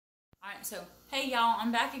Alright, so hey y'all,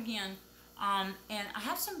 I'm back again. And I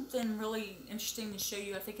have something really interesting to show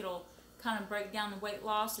you. I think it'll kind of break down the weight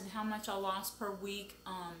loss and how much I lost per week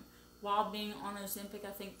while being on Ozempic.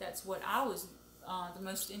 I think that's what I was the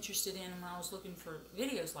most interested in when I was looking for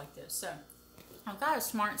videos like this. So I've got a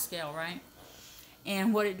smart scale, right?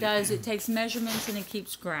 And what it does, it takes measurements and it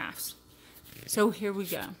keeps graphs. So here we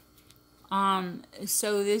go.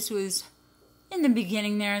 So this was in the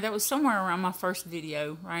beginning there. That was somewhere around my first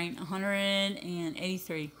video, right?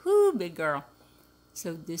 183. Whoo, big girl.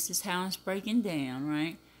 So this is how it's breaking down,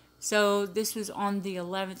 right? So this was on the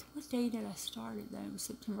 11th. What day did I start it? That was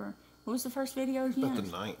September. What was the first video again? About the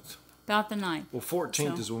 9th. About the 9th. Well,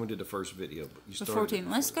 14th is when we did the first video. But you started the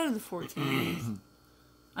 14th. Let's go to the 14th.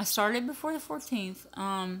 I started before the 14th.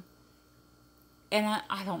 And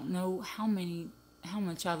I don't know how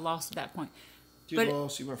much I lost at that point. You went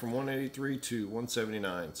from 183 to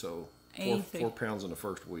 179, so 4 pounds in the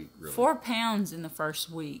first week, really. 4 pounds in the first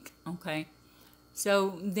week, okay.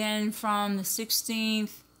 So then from the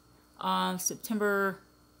 16th of September,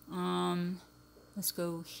 let's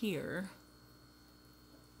go here,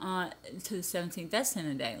 to the 17th. That's in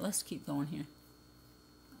a day. Let's keep going here.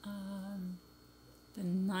 The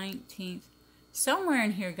 19th. Somewhere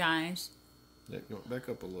in here, guys. Yeah, you went back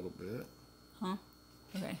up a little bit. Huh?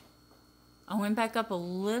 Okay. I went back up a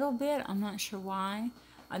little bit. I'm not sure why.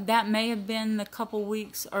 That may have been the couple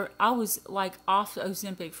weeks, or I was like off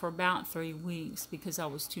Ozempic for about 3 weeks because I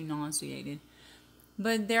was too nauseated.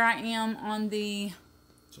 But there I am on the,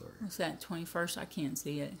 what's that, 21st? I can't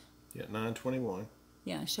see it. Yeah, 9/21.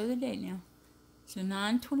 Yeah, show the date now. So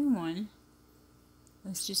 9/21.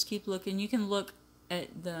 Let's just keep looking. You can look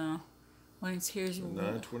at the, when it's here's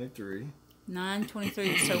 9/23.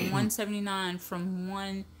 9/23. So 179 from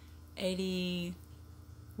 180,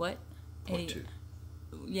 what? 0.2.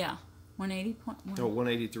 Yeah, 180.1. No,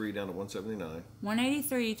 183 down to 179.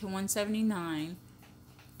 183 to 179,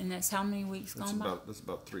 and that's how many weeks gone by? That's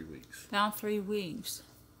about 3 weeks. About 3 weeks.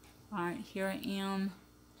 All right, here I am.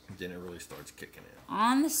 Then it really starts kicking in.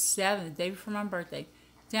 On the 7th, day before my birthday,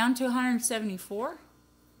 down to 174.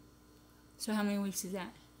 So how many weeks is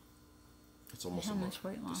that? It's almost how a much month.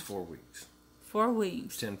 weight loss? It's 4 weeks. 4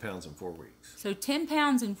 weeks. 10 pounds in 4 weeks. So 10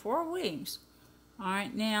 pounds in 4 weeks. All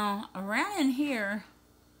right, now around in here,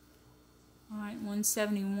 all right,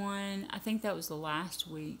 171. I think that was the last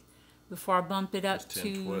week before I bumped it up to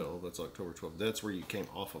 10/12. That's October 12th. That's where you came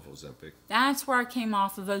off of Ozempic. That's where I came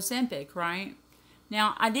off of Ozempic, right?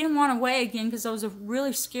 Now, I didn't want to weigh again because I was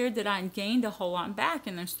really scared that I had gained a whole lot back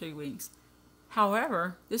in those 3 weeks.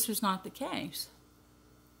 However, this was not the case.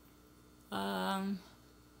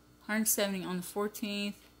 170 on the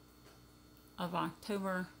 14th of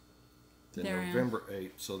October. Then November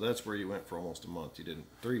 8th. So that's where you went for almost a month. You did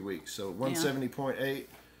 3 weeks. So 170.8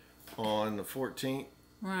 on the 14th.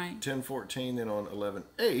 Right. 10/14. Then on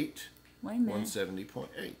 11/8. Wait a minute.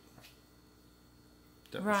 170.8.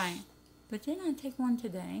 Right. But didn't I take one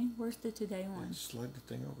today? Where's the today one? Slide the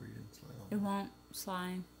thing over. You didn't slide on. It won't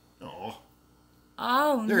slide.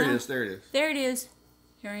 Oh, there no. it is. There it is. There it is.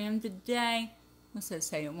 Here I am today. What's that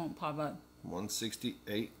say? It won't pop up.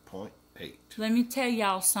 168.8. Let me tell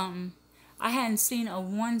y'all something. I hadn't seen a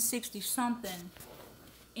 160 something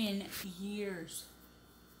in years.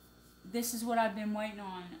 This is what I've been waiting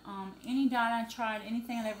on. Any diet I tried,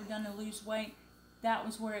 anything I'd ever done to lose weight, that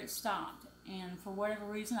was where it stopped. And for whatever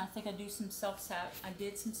reason, I think I did some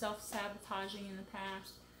self-sabotaging in the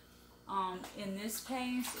past. In this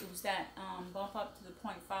case, it was that bump up to the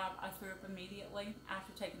 0.5. I threw up immediately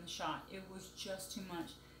after taking the shot. It was just too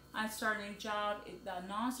much. I started a new job. The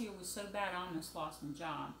nausea was so bad I almost lost my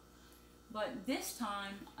job. But this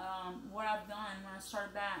time, what I've done when I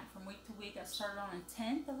started back from week to week, I started on a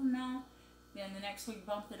 1/10 of a mil. Then the next week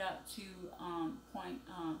bumped it up to a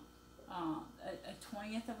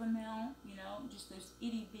 20th of a mil. You know, just those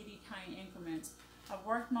itty bitty tiny increments. I've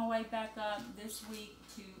worked my way back up this week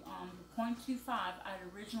to the 0.25 I'd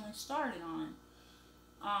originally started on.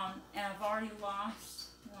 And I've already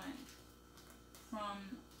lost,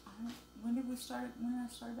 when did I start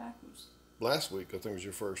backwards? Last week, I think, was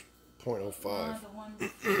your first 0.05. The one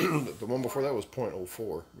the one before that was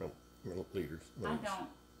 0.04 milliliters. I don't.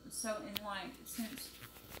 So,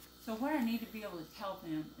 so what I need to be able to tell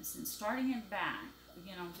them is, since starting it back,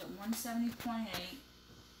 again, I was at 170.8.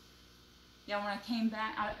 Yeah, when I came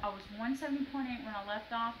back, I was 170.8 when I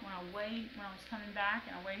left off. When I was coming back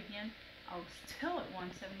and I weighed again, I was still at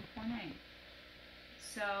 170.8.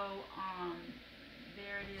 So,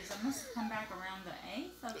 there it is. I must have come back around the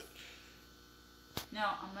 8th.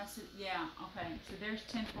 No, unless it, yeah, okay. So there's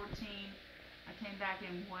 10/14. I came back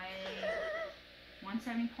and weighed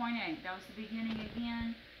 170.8. That was the beginning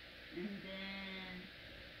again. And then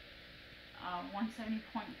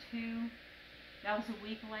 170.2. That was a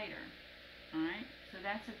week later. Alright? So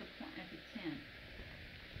that's at the point at the 10th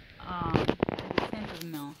of a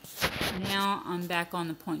mil. Now I'm back on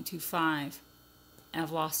the 0.25.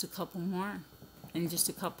 I've lost a couple more in just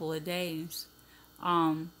a couple of days.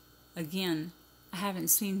 Again, I haven't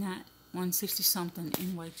seen that 160 something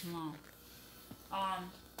in way too long. I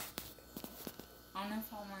don't know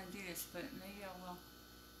if I want to do this, but maybe I will.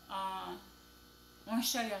 I want to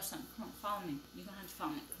show y'all something. Come on, follow me. You're going to have to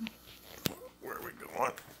follow me. Come on. Where are we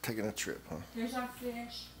going? Taking a trip, huh? There's our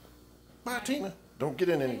fish. Bye, Tina. Don't get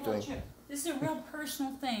in anything. This is a real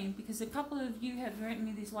personal thing because a couple of you have written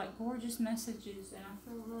me these like gorgeous messages, and I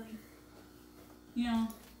feel really, you know,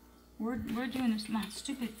 we're doing this. My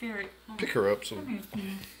stupid ferret. Pick her up, so. Come here,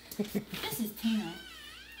 Tina. This is Tina.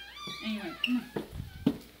 Anyway, come on.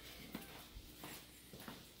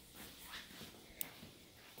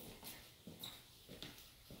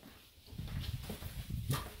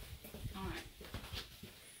 Alright.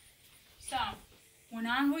 So, when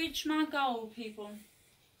I reach my goal, people,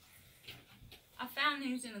 I found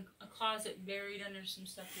these in a closet buried under some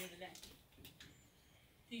stuff the other day.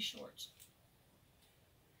 These shorts.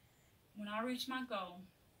 When I reach my goal,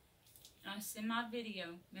 and I send my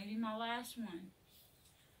video, maybe my last one,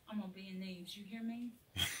 I'm going to be in these. You hear me?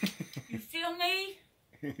 You feel me?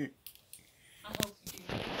 I hope you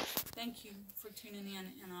do. Thank you for tuning in,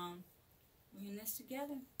 and we're in this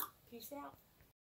together. Peace out.